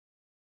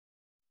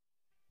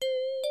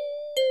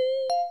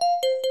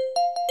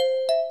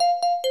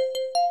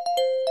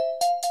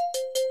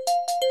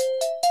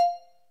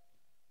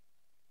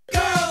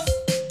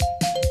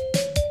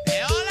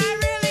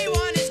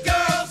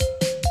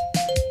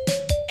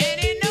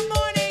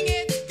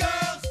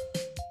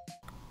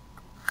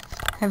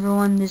Hi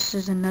everyone, this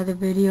is another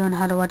video on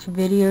how to watch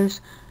videos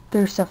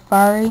through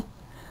Safari.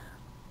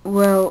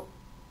 Well,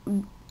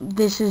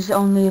 this is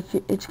only if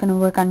it's going to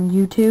work on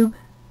YouTube,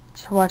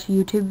 to watch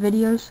YouTube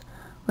videos.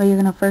 What you're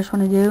going to first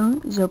want to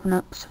do is open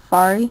up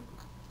Safari,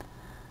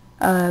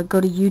 go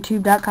to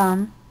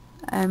youtube.com,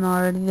 I'm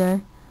already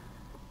there,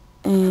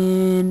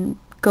 and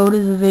go to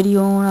the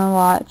video you want to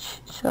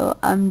watch. So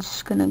I'm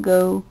just going to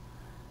go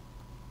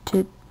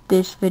to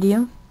this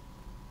video.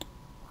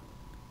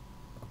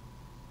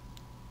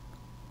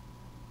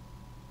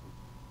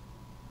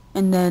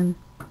 And then,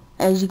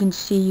 as you can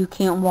see, you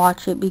can't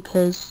watch it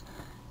because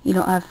you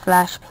don't have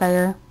Flash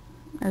Player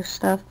or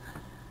stuff.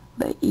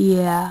 But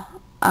yeah,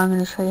 I'm going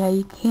to show you how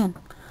you can.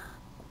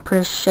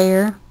 Press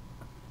share.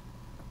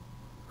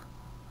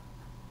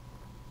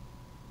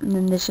 And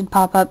then this should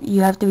pop up.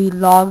 You have to be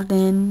logged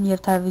in. You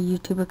have to have a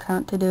YouTube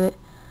account to do it.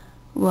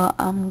 Well,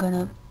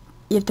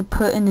 you have to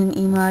put in an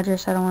email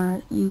address. I don't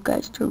want you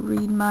guys to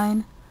read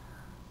mine.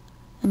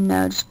 And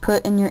now just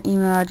put in your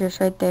email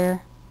address right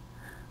there.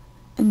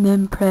 And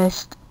then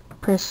press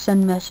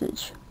send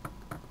message,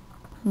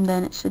 and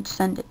then it should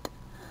send it.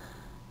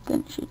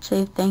 Then it should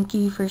say thank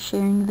you for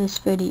sharing this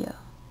video.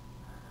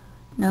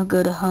 Now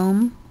go to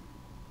home,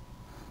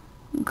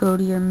 go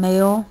to your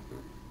mail,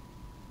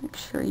 make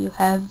sure you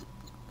have,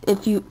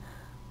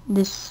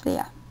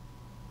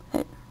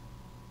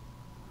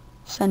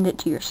 send it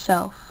to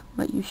yourself,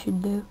 what you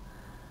should do.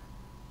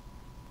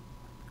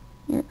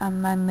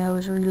 My mail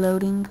is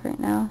reloading right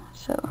now,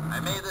 so I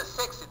made a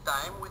sexy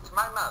time with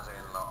my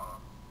mother-in-law.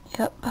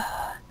 Yep.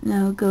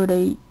 Now go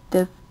to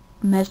the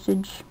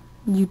message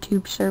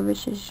YouTube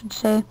service, it should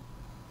say.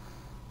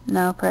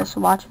 Now press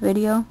watch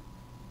video.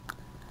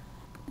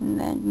 And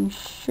then you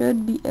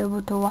should be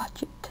able to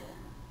watch it.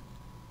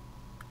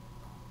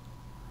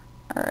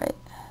 Alright.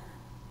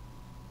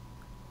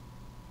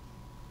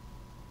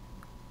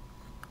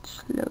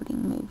 It's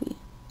loading maybe.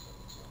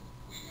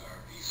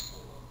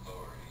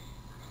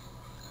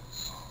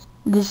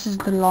 This is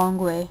the long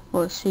way.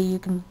 Well, see, you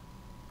can,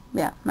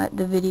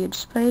 the video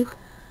display.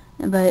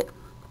 But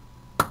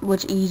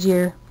what's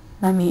easier,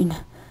 I mean,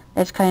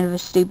 that's kind of a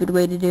stupid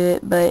way to do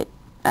it, but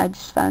I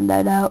just found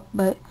that out.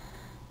 But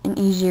an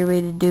easier way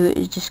to do it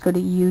is just go to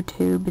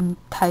YouTube and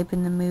type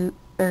in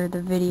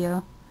the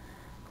video.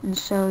 And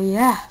so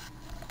yeah,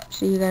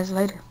 see you guys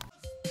later.